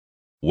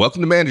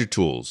Welcome to Manager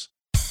Tools.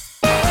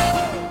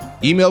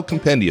 Email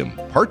Compendium,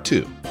 Part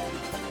 2.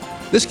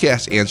 This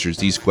cast answers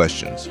these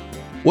questions.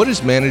 What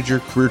is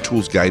Manager Career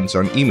Tools guidance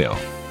on email?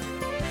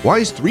 Why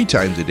is 3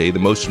 times a day the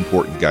most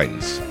important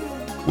guidance?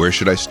 Where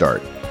should I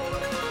start?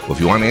 Well, if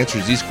you want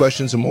answers to these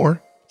questions and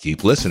more,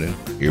 keep listening.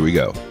 Here we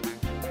go.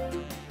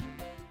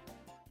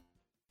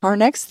 Our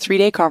next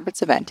 3-day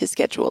conference event is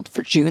scheduled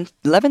for June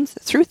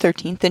 11th through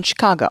 13th in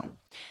Chicago.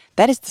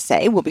 That is to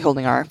say, we'll be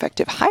holding our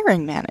Effective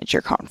Hiring Manager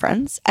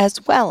Conference,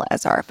 as well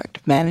as our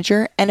Effective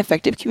Manager and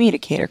Effective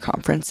Communicator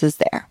Conferences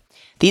there.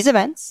 These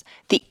events,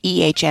 the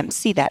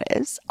EHMC that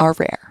is, are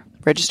rare.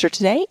 Register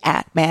today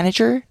at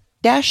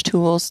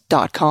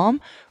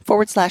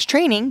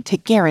manager-tools.com/training to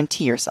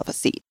guarantee yourself a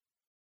seat.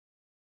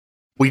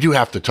 We do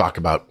have to talk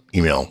about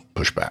email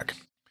pushback.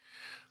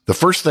 The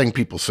first thing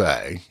people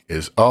say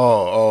is,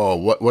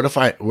 what if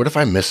I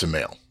miss a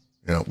mail?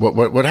 You know,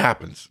 what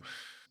happens?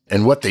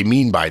 And what they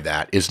mean by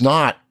that is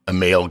not a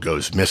mail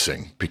goes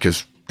missing,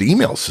 because the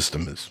email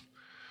system is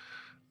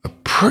a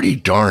pretty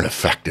darn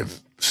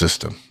effective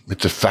system.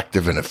 It's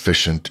effective and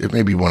efficient. It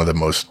may be one of the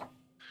most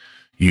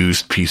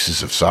used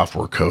pieces of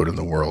software code in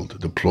the world,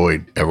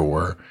 deployed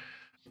everywhere.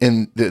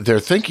 And they're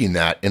thinking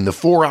that in the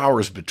 4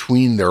 hours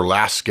between their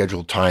last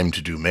scheduled time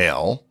to do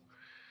mail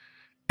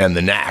and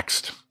the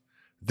next,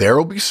 there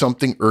will be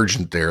something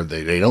urgent there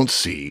that they don't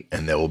see,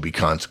 and there will be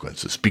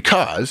consequences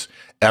because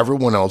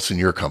everyone else in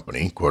your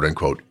company, quote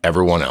unquote,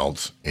 everyone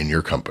else in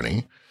your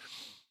company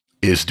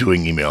is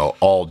doing email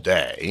all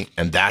day.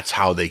 And that's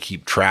how they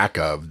keep track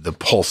of the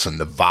pulse and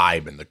the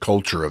vibe and the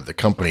culture of the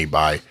company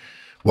by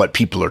what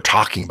people are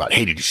talking about.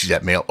 Hey, did you see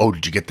that mail? Oh,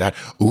 did you get that?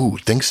 Ooh,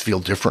 things feel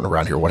different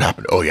around here. What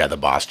happened? Oh yeah, the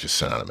boss just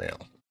sent out a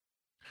mail.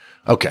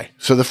 Okay,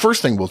 so the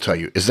first thing we'll tell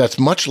you is that's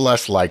much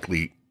less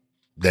likely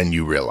than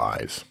you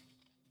realize.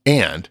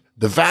 And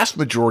the vast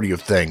majority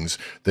of things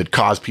that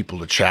cause people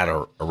to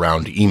chatter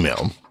around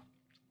email,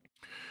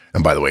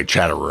 and by the way,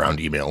 chatter around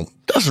email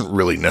doesn't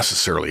really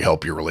necessarily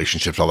help your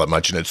relationships all that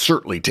much, and it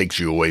certainly takes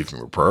you away from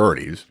your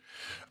priorities.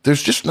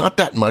 There's just not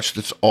that much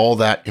that's all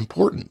that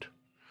important.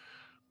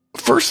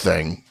 First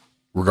thing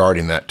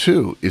regarding that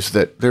too is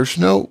that there's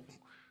no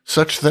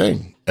such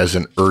thing as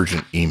an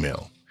urgent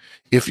email.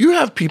 If you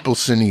have people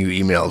sending you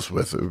emails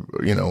with,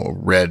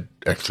 red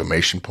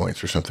exclamation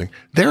points or something,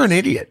 they're an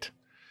idiot.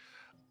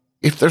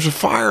 If there's a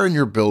fire in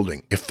your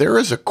building, if there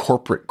is a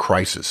corporate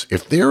crisis,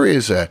 if there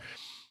is a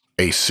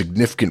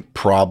significant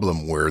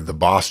problem where the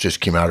boss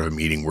just came out of a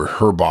meeting where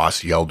her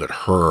boss yelled at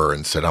her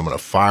and said, I'm going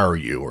to fire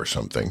you or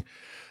something,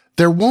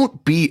 there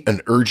won't be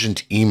an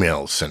urgent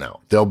email sent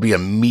out. There'll be a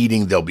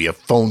meeting, there'll be a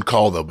phone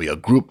call, there'll be a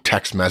group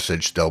text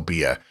message, there'll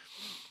be a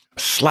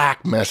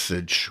Slack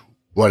message,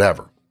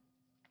 whatever.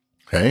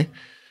 Okay?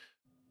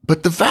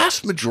 But the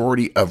vast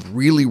majority of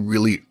really,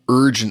 really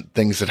urgent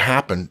things that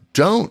happen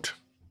don't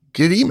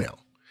get email.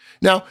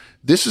 Now,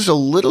 this is a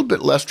little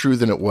bit less true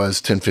than it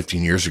was 10,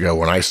 15 years ago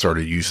when I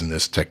started using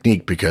this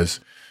technique because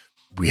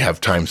we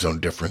have time zone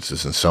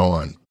differences and so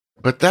on.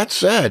 But that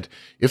said,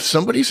 if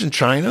somebody's in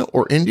China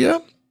or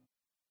India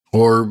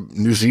or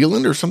New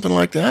Zealand or something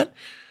like that,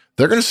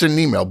 they're going to send an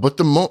email. But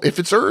if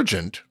it's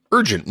urgent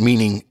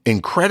meaning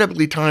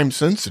incredibly time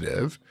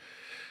sensitive,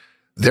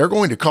 they're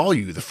going to call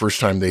you the first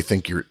time they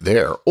think you're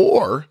there.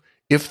 Or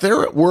if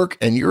they're at work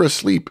and you're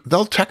asleep,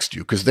 they'll text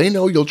you because they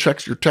know you'll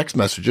check your text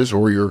messages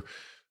or your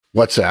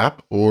WhatsApp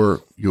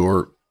or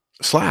your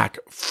Slack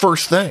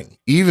first thing,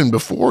 even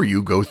before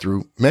you go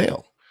through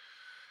mail.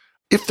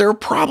 If there are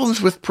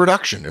problems with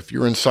production, if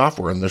you're in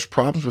software and there's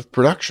problems with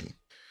production,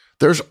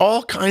 there's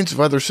all kinds of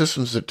other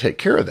systems that take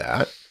care of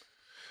that.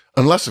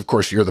 Unless, of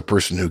course, you're the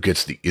person who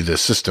gets the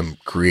system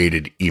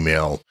created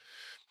email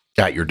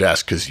at your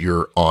desk because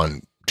you're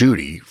on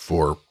duty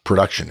for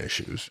production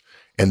issues.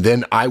 And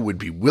then I would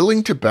be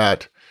willing to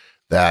bet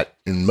that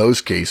in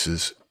most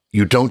cases,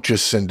 you don't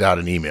just send out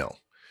an email.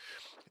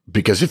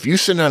 Because if you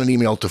send out an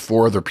email to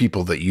 4 other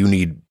people that you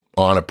need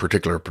on a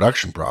particular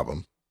production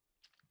problem,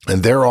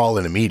 and they're all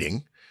in a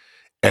meeting,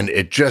 and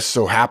it just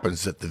so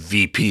happens that the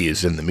VP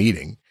is in the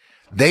meeting,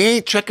 they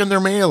ain't checking their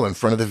mail in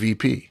front of the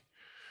VP.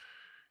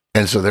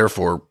 And so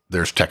therefore,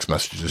 there's text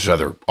messages,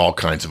 all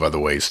kinds of other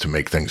ways to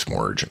make things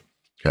more urgent,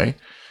 okay?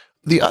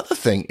 The other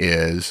thing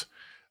is,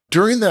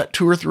 during that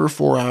 2 or 3 or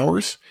 4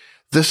 hours,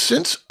 the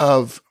sense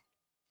of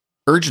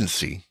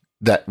urgency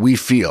that we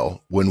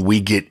feel when we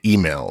get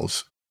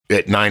emails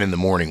at 9 in the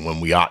morning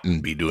when we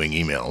oughtn't be doing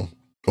email,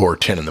 or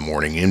 10 in the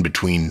morning in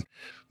between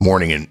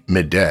morning and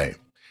midday,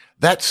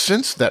 that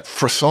sense, that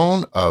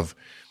frisson of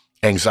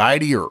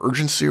anxiety or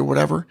urgency or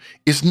whatever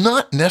is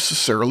not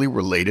necessarily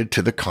related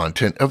to the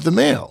content of the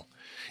mail.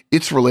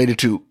 It's related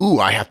to, ooh,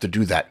 I have to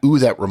do that. Ooh,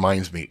 that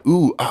reminds me.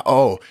 Ooh,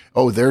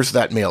 there's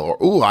that mail.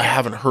 Or, ooh, I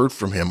haven't heard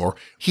from him. Or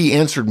he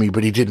answered me,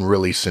 but he didn't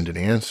really send an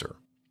answer.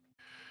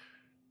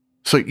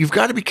 So you've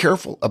got to be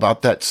careful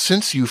about that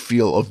sense you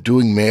feel of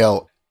doing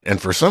mail. And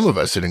for some of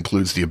us, it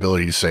includes the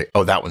ability to say,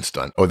 oh, that one's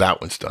done. Oh,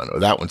 that one's done. Oh,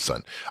 that one's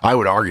done. I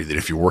would argue that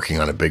if you're working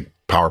on a big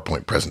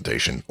PowerPoint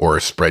presentation or a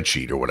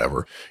spreadsheet or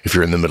whatever, if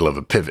you're in the middle of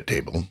a pivot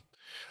table,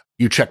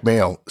 you check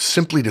mail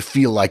simply to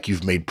feel like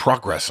you've made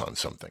progress on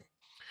something.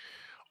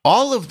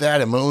 All of that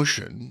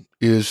emotion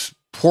is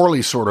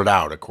poorly sorted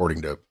out,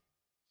 according to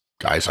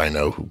guys I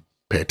know who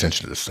pay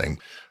attention to this thing.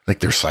 I think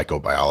they're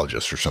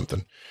psychobiologists or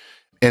something.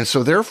 And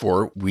so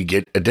therefore, we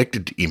get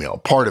addicted to email.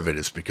 Part of it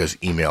is because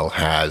email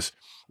has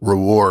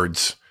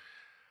rewards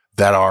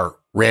that are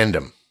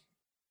random.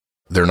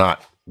 They're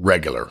not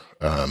regular.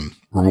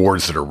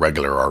 Rewards that are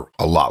regular are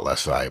a lot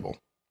less valuable.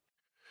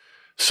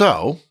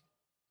 So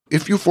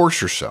if you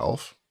force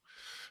yourself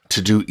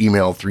to do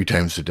email 3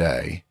 times a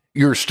day,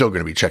 you're still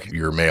going to be checking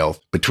your mail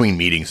between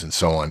meetings and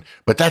so on.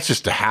 But that's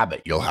just a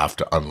habit you'll have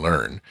to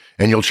unlearn.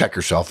 And you'll check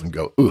yourself and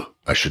go, ooh,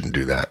 I shouldn't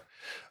do that.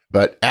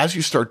 But as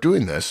you start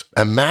doing this,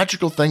 a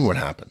magical thing would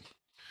happen.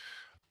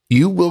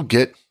 You will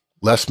get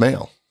less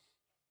mail.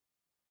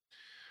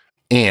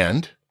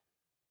 And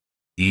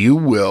you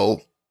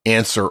will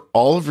answer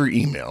all of your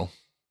email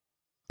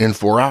in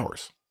 4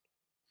 hours.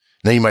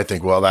 Now you might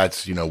think, well,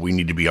 that's, we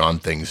need to be on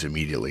things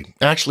immediately.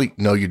 Actually,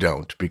 no, you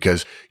don't,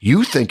 because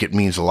you think it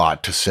means a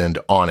lot to send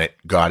on it,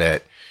 got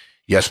it,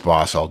 yes,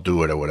 boss, I'll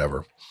do it or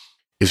whatever.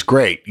 Is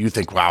great. You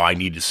think, wow, I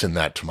need to send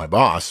that to my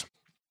boss.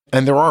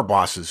 And there are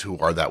bosses who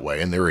are that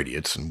way and they're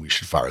idiots and we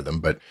should fire them.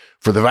 But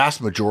for the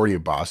vast majority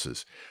of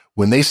bosses,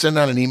 when they send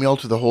out an email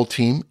to the whole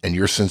team and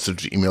you're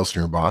sensitive to emails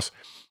from your boss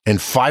and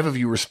 5 of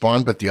you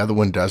respond, but the other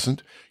one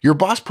doesn't, your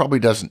boss probably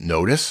doesn't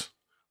notice,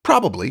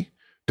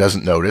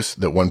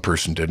 that one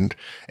person didn't.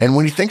 And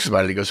when he thinks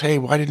about it, he goes, hey,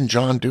 why didn't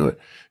John do it?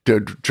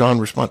 Did John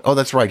respond? Oh,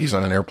 that's right. He's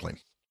on an airplane.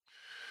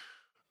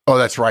 Oh,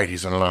 that's right.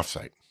 He's on an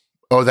offsite.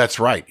 Oh, that's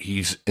right.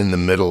 He's in the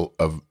middle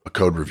of a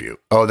code review.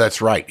 Oh,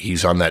 that's right.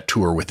 He's on that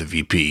tour with the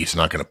VP. He's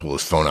not going to pull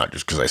his phone out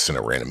just because I sent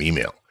a random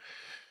email.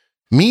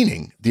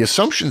 Meaning the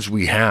assumptions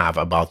we have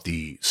about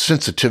the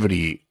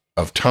sensitivity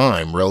of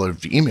time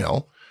relative to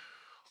email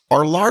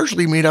are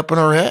largely made up in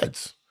our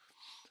heads.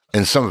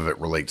 And some of it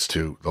relates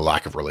to the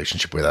lack of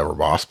relationship with our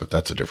boss, but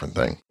that's a different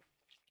thing.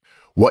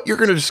 What you're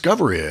going to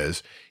discover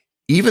is,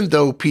 even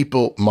though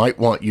people might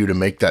want you to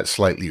make that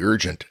slightly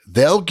urgent,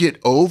 they'll get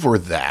over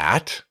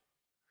that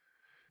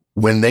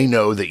when they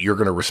know that you're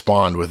going to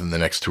respond within the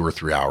next 2 or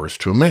 3 hours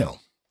to a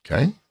mail.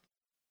 Okay.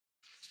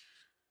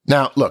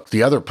 Now, look,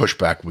 the other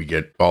pushback we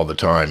get all the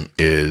time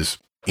is,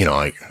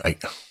 I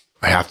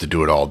have to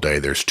do it all day.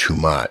 There's too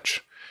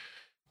much.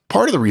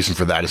 Part of the reason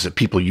for that is that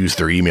people use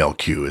their email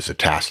queue as a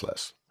task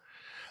list.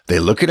 They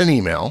look at an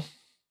email,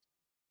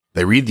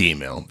 they read the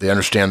email, they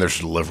understand there's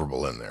a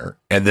deliverable in there,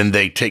 and then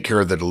they take care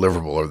of the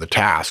deliverable or the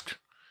task,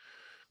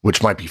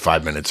 which might be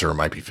 5 minutes or it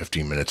might be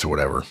 15 minutes or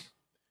whatever.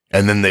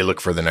 And then they look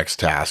for the next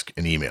task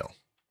in email,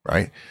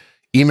 right?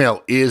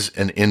 Email is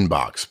an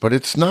inbox, but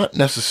it's not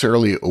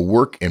necessarily a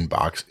work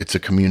inbox. It's a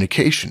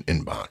communication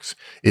inbox.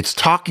 It's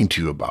talking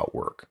to you about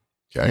work,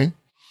 okay?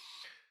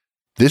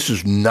 This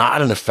is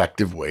not an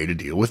effective way to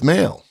deal with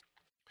mail.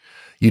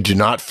 You do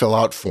not fill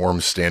out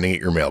forms standing at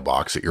your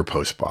mailbox, at your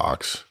post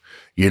box.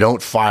 You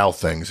don't file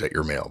things at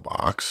your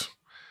mailbox.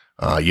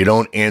 You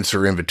don't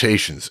answer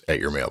invitations at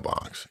your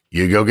mailbox.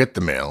 You go get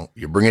the mail,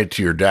 you bring it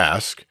to your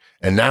desk,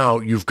 and now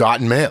you've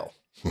gotten mail.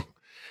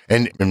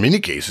 And in many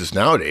cases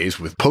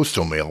nowadays, with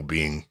postal mail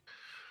being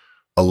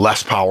a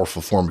less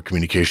powerful form of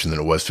communication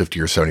than it was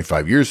 50 or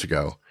 75 years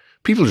ago,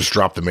 people just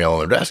drop the mail on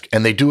their desk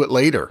and they do it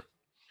later.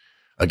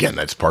 Again,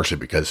 that's partially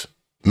because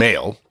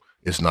mail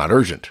is not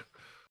urgent.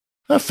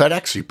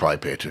 FedEx you probably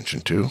pay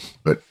attention to,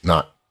 but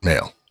not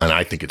mail. And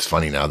I think it's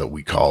funny now that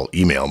we call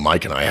email,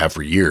 Mike and I have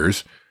for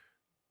years,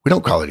 we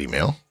don't call it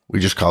email. We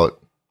just call it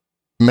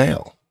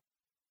mail.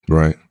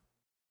 Right.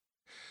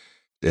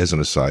 As an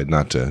aside,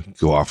 not to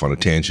go off on a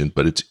tangent,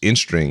 but it's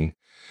interesting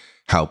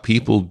how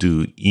people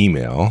do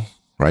email,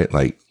 right?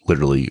 Like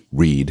literally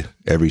read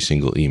every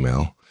single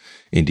email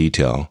in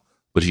detail.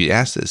 But if you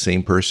ask that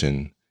same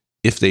person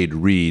if they'd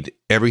read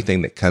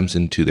everything that comes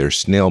into their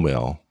snail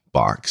mail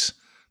box,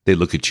 they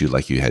look at you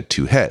like you had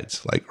 2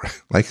 heads, like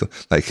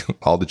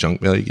all the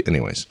junk mail you get.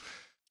 Anyways.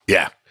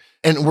 Yeah.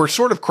 And we're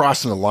sort of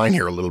crossing the line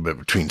here a little bit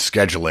between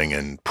scheduling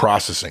and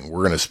processing.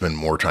 We're going to spend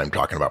more time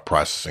talking about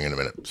processing in a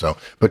minute. So,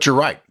 but you're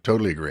right.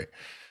 Totally agree.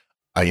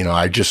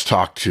 I just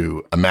talked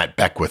to Matt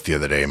Beckwith the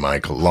other day,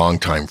 Mike, a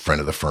longtime friend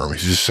of the firm.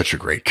 He's just such a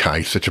great guy.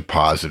 He's such a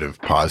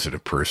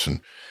positive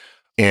person.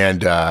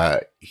 And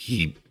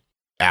he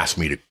asked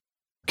me to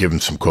give him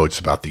some quotes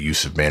about the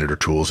use of manager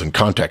tools in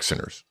contact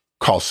centers.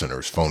 Call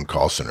centers, phone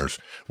call centers,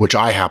 which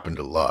I happen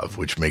to love,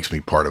 which makes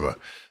me part of a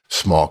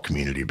small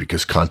community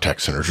because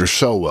contact centers are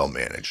so well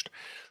managed,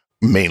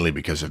 mainly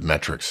because of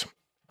metrics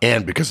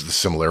and because of the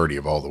similarity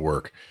of all the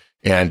work.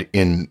 And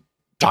in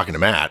talking to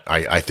Matt,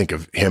 I think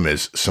of him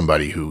as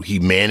somebody who he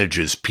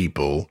manages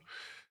people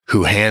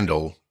who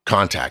handle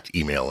contact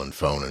email and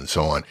phone and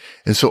so on.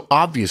 And so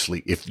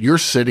obviously, if you're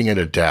sitting at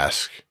a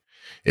desk,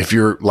 if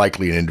you're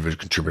likely an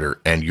individual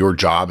contributor and your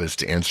job is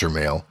to answer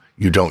mail,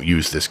 you don't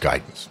use this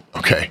guidance,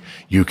 okay?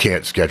 You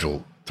can't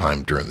schedule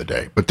time during the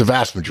day. But the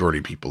vast majority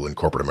of people in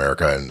corporate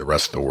America and the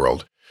rest of the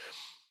world,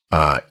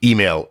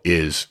 email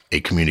is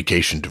a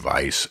communication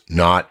device,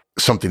 not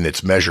something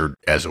that's measured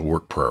as a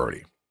work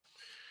priority.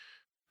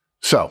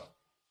 So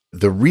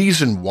the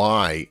reason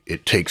why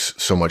it takes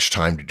so much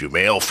time to do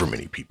mail for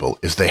many people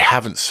is they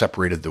haven't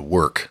separated the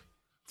work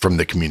from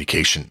the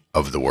communication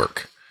of the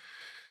work.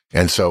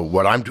 And so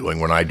what I'm doing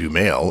when I do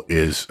mail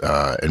is,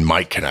 and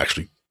Mike can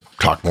actually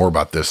talk more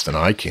about this than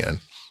I can,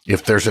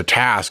 if there's a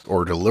task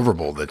or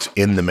deliverable that's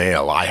in the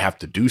mail, I have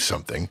to do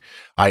something,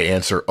 I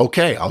answer,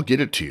 okay, I'll get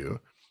it to you.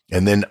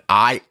 And then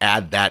I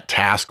add that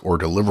task or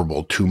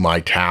deliverable to my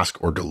task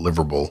or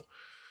deliverable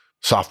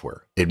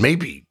software. It may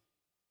be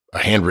a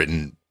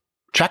handwritten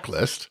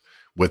checklist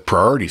with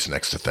priorities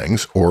next to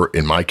things, or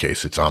in my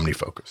case, it's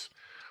OmniFocus.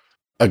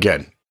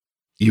 Again,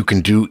 you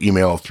can do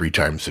email 3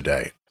 times a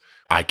day.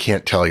 I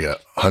can't tell you,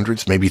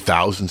 hundreds, maybe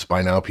thousands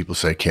by now, people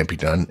say it can't be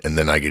done. And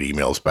then I get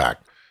emails back.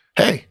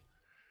 Hey,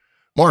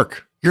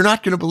 Mark, you're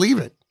not going to believe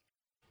it.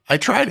 I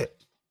tried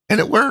it and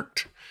it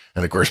worked.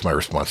 And of course, my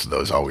response to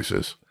those always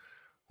is,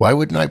 why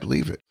wouldn't I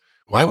believe it?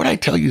 Why would I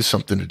tell you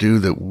something to do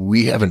that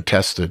we haven't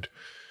tested,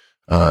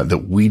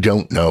 that we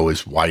don't know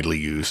is widely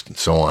used and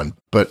so on?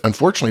 But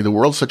unfortunately, the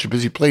world's such a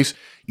busy place.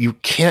 You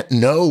can't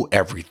know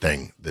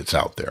everything that's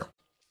out there.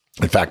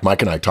 In fact,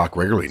 Mike and I talk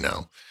regularly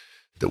now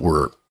that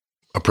we're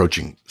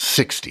approaching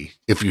 60.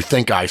 If you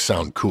think I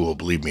sound cool,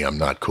 believe me, I'm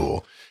not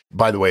cool.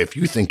 By the way, if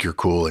you think you're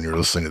cool and you're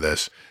listening to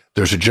this,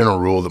 there's a general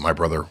rule that my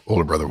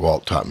older brother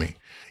Walt taught me.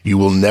 You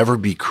will never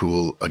be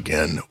cool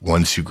again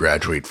once you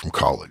graduate from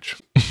college.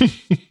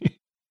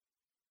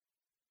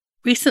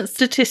 Recent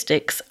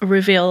statistics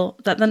reveal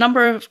that the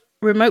number of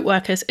remote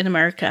workers in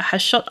America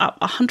has shot up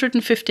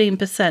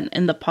 115%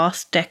 in the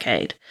past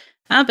decade.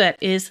 Our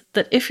bet is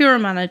that if you're a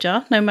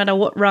manager, no matter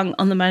what rung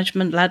on the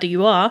management ladder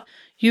you are,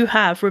 you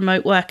have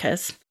remote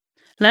workers.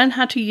 Learn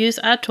how to use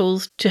our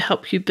tools to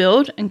help you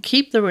build and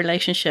keep the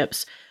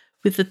relationships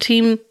with the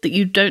team that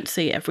you don't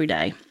see every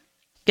day.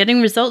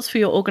 Getting results for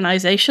your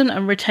organization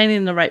and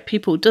retaining the right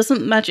people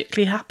doesn't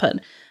magically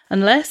happen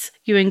unless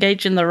you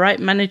engage in the right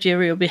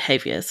managerial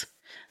behaviors.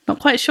 Not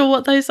quite sure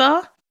what those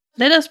are?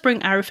 Let us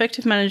bring our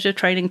Effective Manager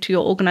training to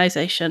your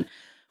organization.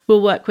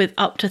 We'll work with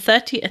up to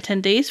 30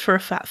 attendees for a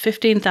flat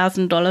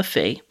 $15,000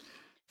 fee.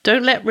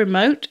 Don't let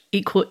remote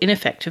equal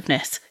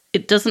ineffectiveness.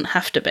 It doesn't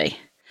have to be.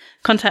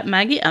 Contact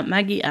Maggie at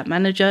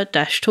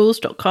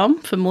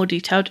manager-tools.com for more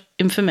detailed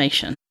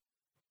information.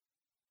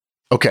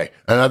 Okay,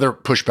 another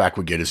pushback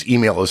we get is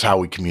email is how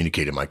we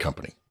communicate in my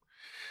company.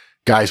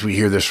 Guys, we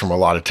hear this from a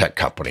lot of tech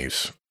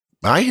companies.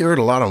 I hear it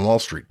a lot on Wall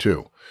Street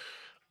too.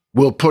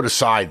 We'll put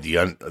aside the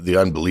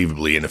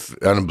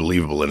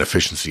unbelievable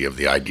inefficiency of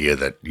the idea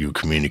that you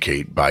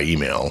communicate by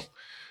email.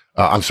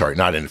 I'm sorry,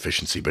 not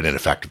inefficiency, but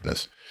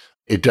ineffectiveness.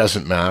 It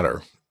doesn't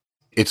matter.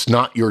 It's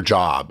not your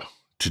job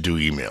to do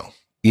email.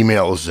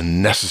 Email is a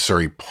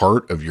necessary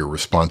part of your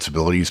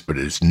responsibilities, but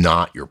it is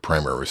not your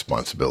primary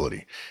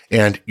responsibility.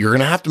 And you're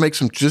going to have to make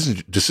some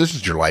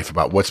decisions in your life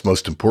about what's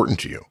most important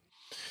to you.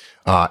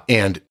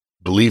 And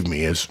believe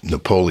me, as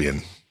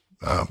Napoleon,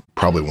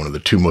 probably one of the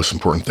 2 most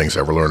important things I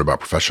ever learned about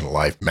professional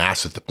life,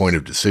 mass at the point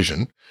of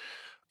decision.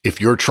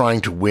 If you're trying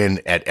to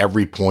win at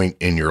every point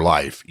in your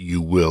life, you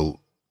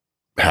will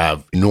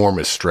have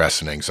enormous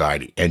stress and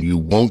anxiety, and you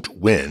won't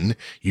win.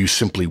 You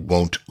simply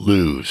won't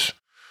lose.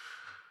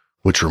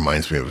 Which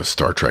reminds me of a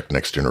Star Trek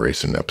Next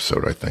Generation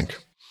episode, I think.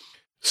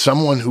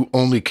 Someone who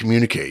only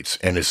communicates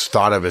and is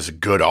thought of as a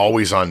good,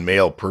 always-on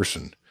mail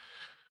person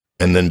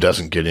and then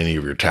doesn't get any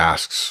of your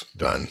tasks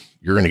done,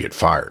 you're going to get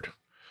fired.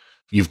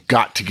 You've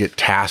got to get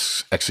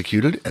tasks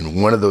executed,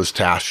 and one of those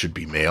tasks should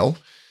be mail.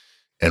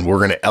 And we're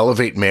going to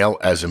elevate mail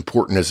as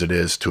important as it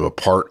is to a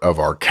part of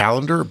our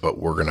calendar, but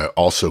we're going to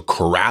also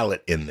corral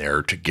it in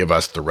there to give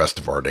us the rest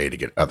of our day to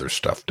get other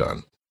stuff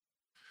done.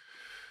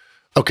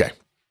 Okay.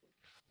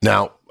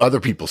 Now,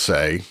 other people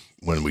say,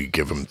 when we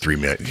give them 3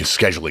 minutes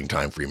scheduling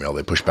time for email,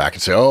 they push back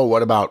and say, oh,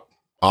 what about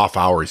off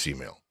hours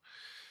email?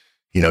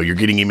 You know, you're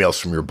getting emails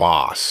from your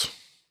boss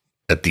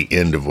at the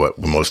end of what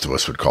most of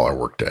us would call our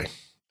workday.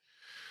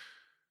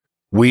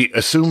 We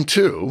assume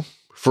too,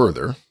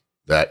 further,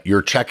 that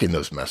you're checking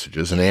those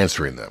messages and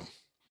answering them.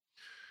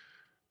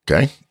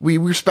 Okay? We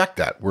respect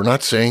that. We're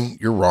not saying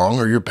you're wrong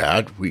or you're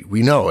bad.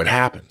 We know it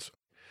happens.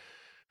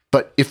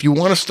 But if you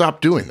want to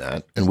stop doing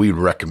that, and we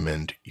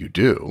recommend you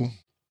do,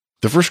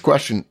 the first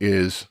question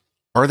is,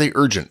 are they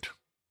urgent?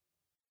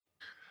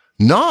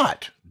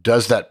 Not,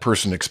 does that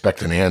person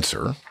expect an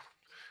answer?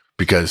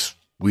 Because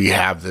we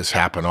have this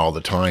happen all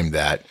the time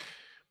that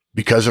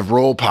because of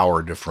role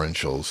power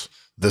differentials,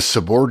 the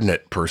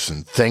subordinate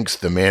person thinks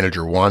the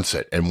manager wants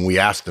it. And when we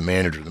ask the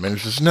manager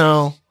says,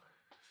 no.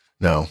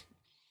 And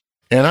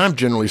I'm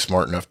generally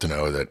smart enough to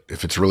know that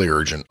if it's really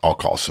urgent, I'll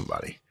call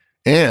somebody.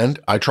 And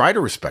I try to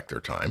respect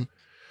their time.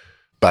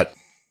 But,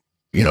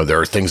 you know,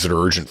 there are things that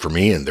are urgent for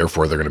me, and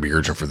therefore they're going to be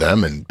urgent for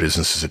them. And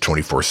business is a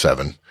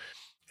 24/7.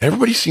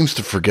 Everybody seems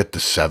to forget the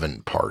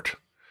 7 part.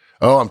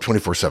 Oh, I'm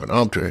 24/7.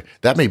 Oh,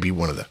 that may be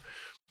one of the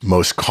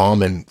most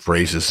common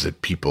phrases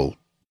that people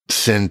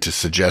send to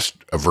suggest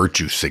a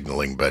virtue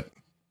signaling, but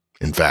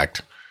in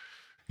fact,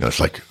 you know, it's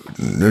like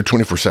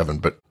 24/7,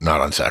 but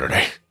not on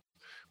Saturday.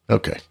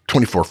 Okay,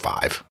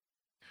 24/5.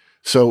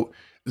 So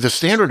the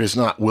standard is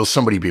not, will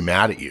somebody be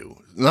mad at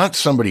you? not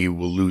somebody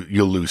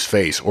you'll lose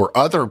face, or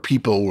other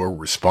people will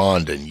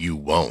respond and you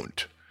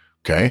won't.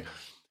 Okay.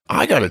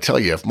 I got to tell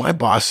you, if my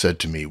boss said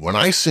to me, when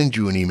I send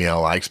you an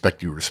email, I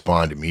expect you to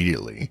respond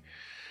immediately.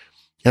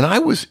 And I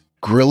was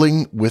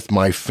grilling with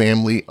my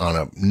family on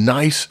a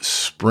nice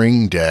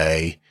spring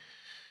day,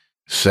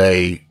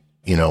 say,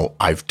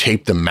 I've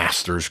taped the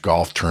Masters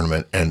golf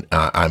tournament and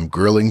I'm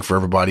grilling for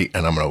everybody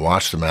and I'm going to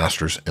watch the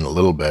Masters in a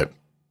little bit.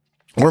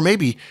 Or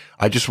maybe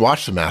I just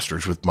watched the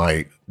Masters with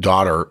my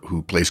daughter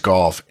who plays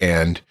golf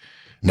and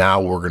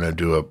now we're going to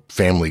do a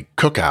family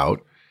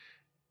cookout.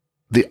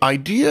 The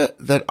idea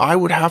that I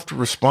would have to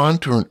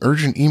respond to an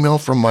urgent email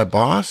from my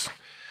boss,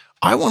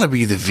 I want to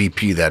be the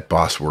VP that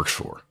boss works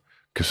for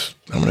because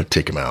I'm going to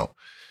take him out.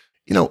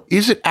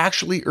 Is it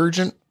actually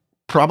urgent?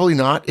 Probably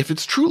not. If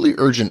it's truly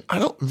urgent,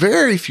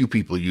 very few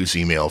people use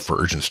email for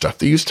urgent stuff.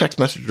 They use text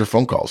message or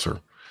phone calls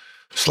or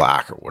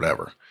Slack or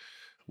whatever.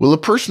 Will a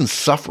person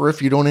suffer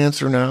if you don't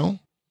answer now?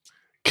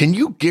 Can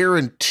you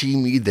guarantee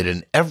me that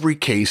in every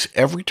case,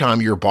 every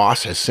time your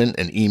boss has sent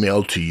an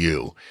email to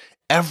you,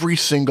 every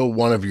single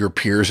one of your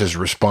peers has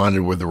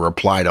responded with a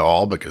reply to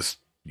all because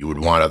you would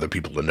want other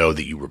people to know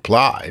that you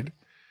replied?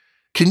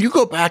 Can you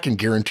go back and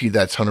guarantee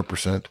that's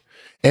 100%?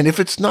 And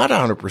if it's not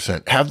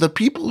 100%, have the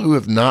people who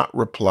have not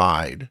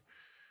replied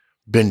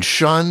been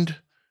shunned,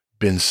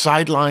 been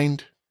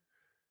sidelined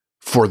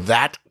for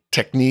that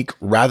technique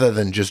rather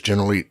than just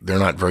generally they're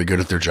not very good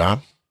at their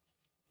job?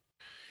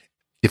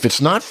 If it's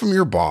not from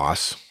your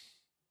boss,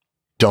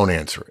 don't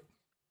answer it.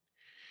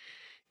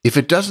 If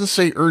it doesn't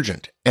say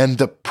urgent and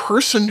the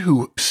person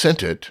who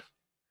sent it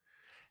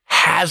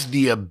has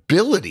the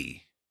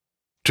ability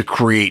to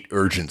create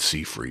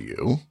urgency for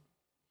you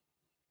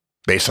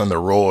based on their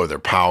role or their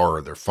power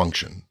or their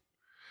function,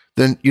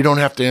 then you don't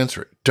have to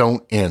answer it.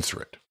 Don't answer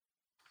it.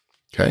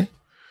 Okay?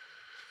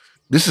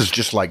 This is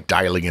just like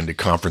dialing into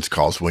conference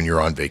calls when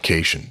you're on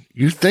vacation.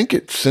 You think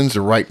it sends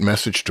the right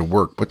message to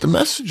work, but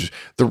the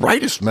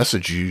rightest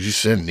message you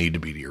send need to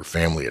be to your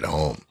family at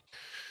home.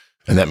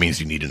 And that means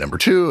you need a number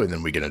 2, and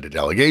then we get into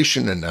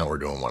delegation, and now we're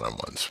doing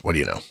one-on-ones. What do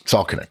you know? It's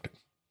all connected.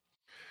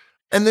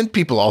 And then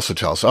people also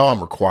tell us,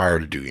 I'm required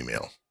to do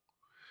email.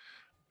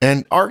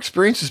 And our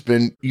experience has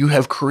been, you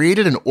have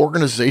created an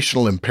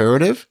organizational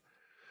imperative,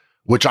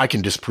 which I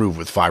can disprove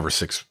with 5 or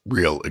 6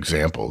 real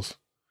examples,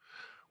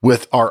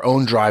 with our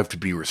own drive to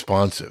be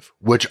responsive,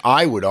 which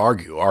I would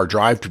argue our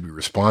drive to be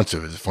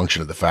responsive is a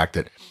function of the fact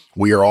that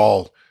we are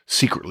all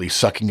secretly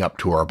sucking up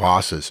to our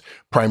bosses,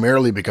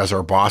 primarily because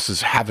our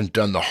bosses haven't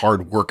done the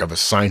hard work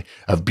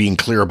of being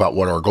clear about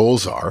what our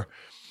goals are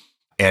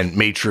and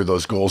made sure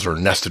those goals are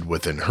nested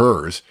within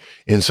hers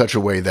in such a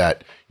way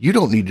that you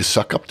don't need to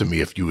suck up to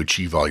me if you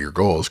achieve all your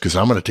goals because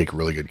I'm going to take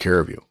really good care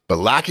of you. But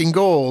lacking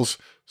goals,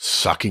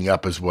 sucking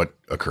up is what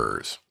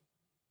occurs.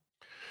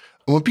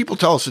 And when people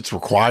tell us it's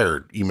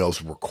required,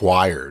 email's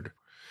required,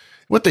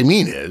 what they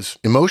mean is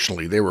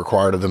emotionally they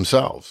require to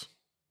themselves.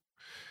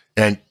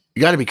 And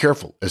you got to be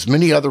careful. As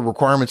many other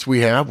requirements we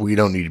have, we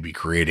don't need to be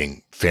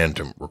creating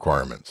phantom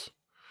requirements.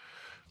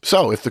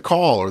 So if the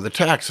call or the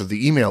text or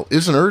the email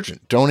isn't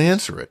urgent, don't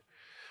answer it.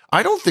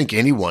 I don't think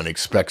anyone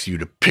expects you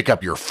to pick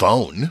up your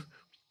phone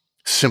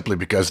simply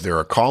because they're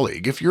a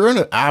colleague. If you're in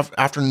an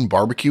afternoon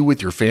barbecue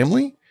with your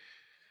family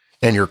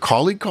and your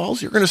colleague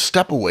calls, you're going to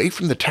step away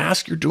from the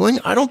task you're doing?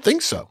 I don't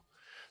think so.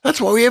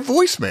 That's why we have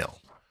voicemail.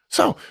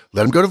 So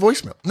let them go to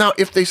voicemail. Now,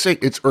 if they say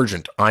it's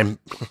urgent, I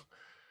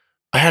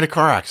had a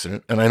car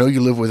accident and I know you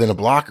live within a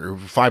block or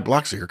 5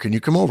 blocks here. Can you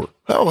come over?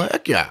 Oh,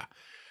 heck yeah.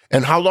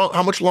 And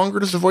how much longer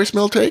does the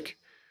voicemail take?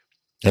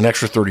 An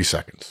extra 30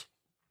 seconds.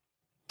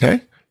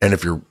 Okay. And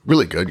if you're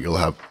really good, you'll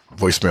have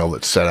voicemail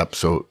that's set up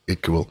so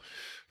it will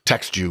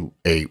text you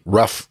a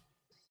rough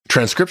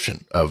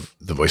transcription of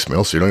the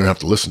voicemail so you don't even have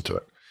to listen to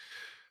it.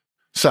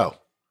 So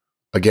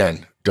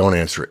again, don't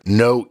answer it.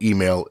 No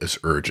email is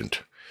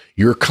urgent.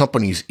 Your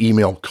company's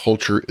email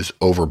culture is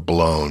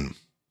overblown.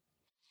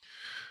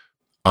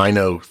 I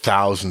know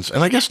thousands,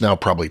 and I guess now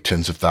probably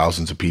tens of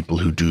thousands of people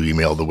who do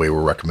email the way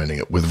we're recommending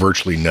it with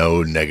virtually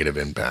no negative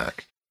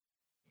impact.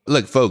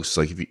 Look, folks,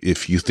 like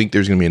if you think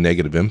there's going to be a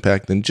negative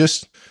impact, then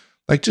just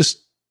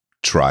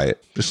try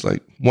it. Just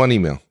like one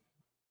email.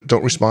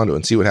 Don't respond to it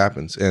and see what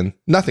happens. And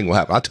nothing will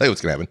happen. I'll tell you what's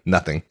going to happen.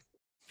 Nothing.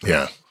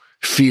 Yeah.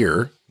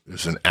 Fear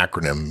is an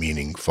acronym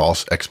meaning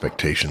false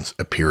expectations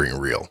appearing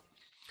real.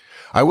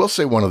 I will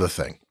say one other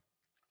thing.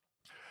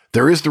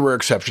 There is the rare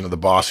exception of the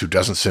boss who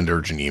doesn't send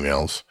urgent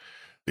emails.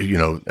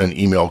 An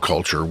email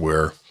culture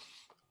where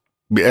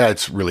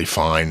it's really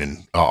fine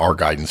and our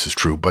guidance is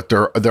true, but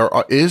there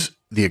is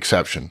the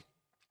exception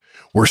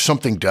where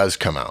something does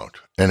come out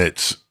and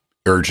it's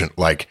urgent,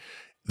 like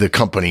the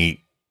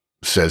company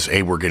says,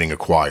 hey, we're getting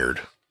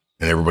acquired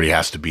and everybody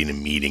has to be in a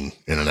meeting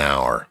in an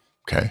hour.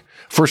 Okay.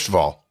 First of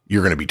all,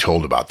 you're going to be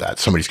told about that.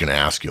 Somebody's going to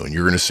ask you and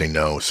you're going to say,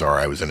 no,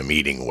 sorry, I was in a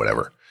meeting or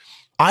whatever.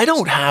 I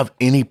don't have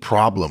any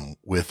problem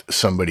with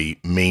somebody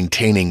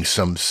maintaining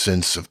some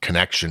sense of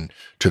connection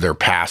to their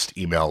past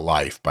email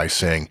life by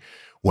saying,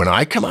 when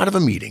I come out of a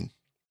meeting,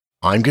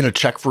 I'm going to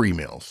check for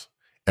emails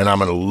and I'm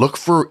going to look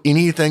for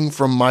anything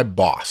from my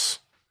boss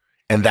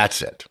And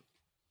that's it.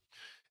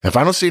 If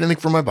I don't see anything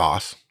from my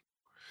boss,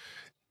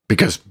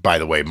 because, by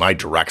the way, my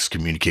directs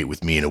communicate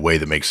with me in a way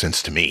that makes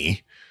sense to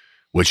me,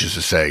 which is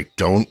to say,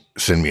 don't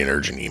send me an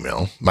urgent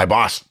email. My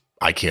boss,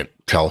 I can't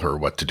tell her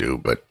what to do,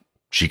 but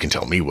she can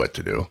tell me what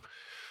to do.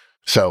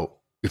 So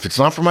if it's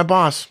not from my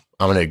boss,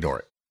 I'm going to ignore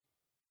it.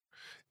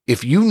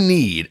 If you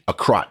need a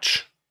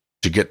crutch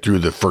to get through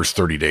the first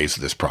 30 days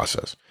of this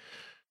process,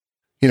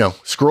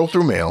 scroll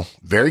through mail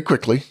very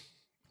quickly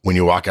when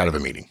you walk out of a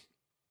meeting.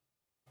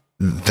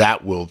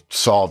 That will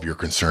solve your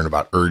concern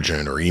about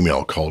urgent or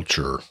email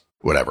culture,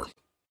 whatever.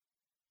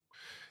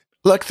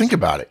 Look, think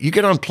about it. You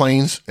get on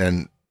planes,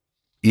 and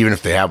even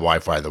if they have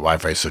Wi-Fi, the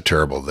Wi-Fi is so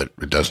terrible that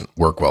it doesn't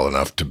work well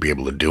enough to be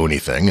able to do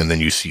anything. And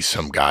then you see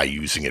some guy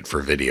using it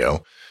for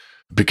video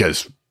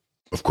because,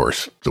 of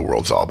course, the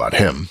world's all about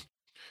him.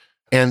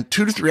 And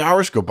 2 to 3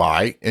 hours go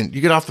by, and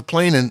you get off the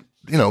plane, and,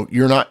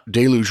 you're not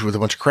deluged with a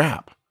bunch of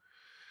crap.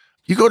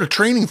 You go to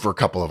training for a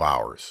couple of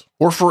hours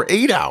or for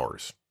 8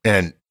 hours,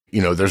 and,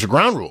 there's a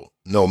ground rule,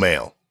 no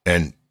mail.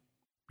 And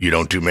you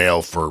don't do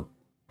mail for a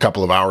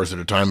couple of hours at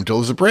a time until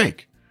there's a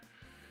break.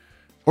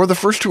 Or the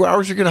first 2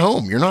 hours you get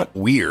home, you're not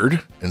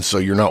weird. And so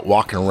you're not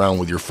walking around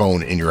with your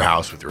phone in your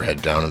house with your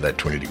head down at that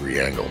 20-degree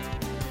angle.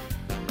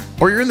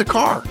 Or you're in the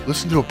car,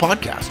 listening to a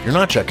podcast. You're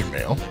not checking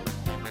mail.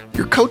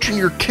 You're coaching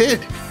your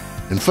kid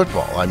in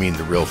football. I mean,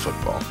 the real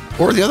football,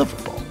 or the other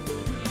football,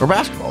 or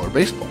basketball, or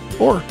baseball.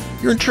 Or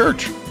you're in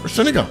church, or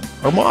synagogue,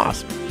 or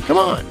mosque. Come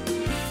on.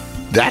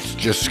 That's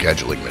just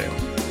scheduling mail.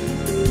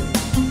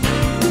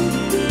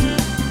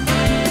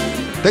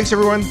 Thanks,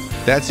 everyone.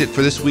 That's it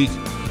for this week.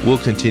 We'll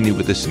continue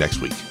with this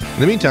next week. In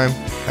the meantime,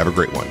 have a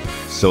great one.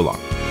 So long.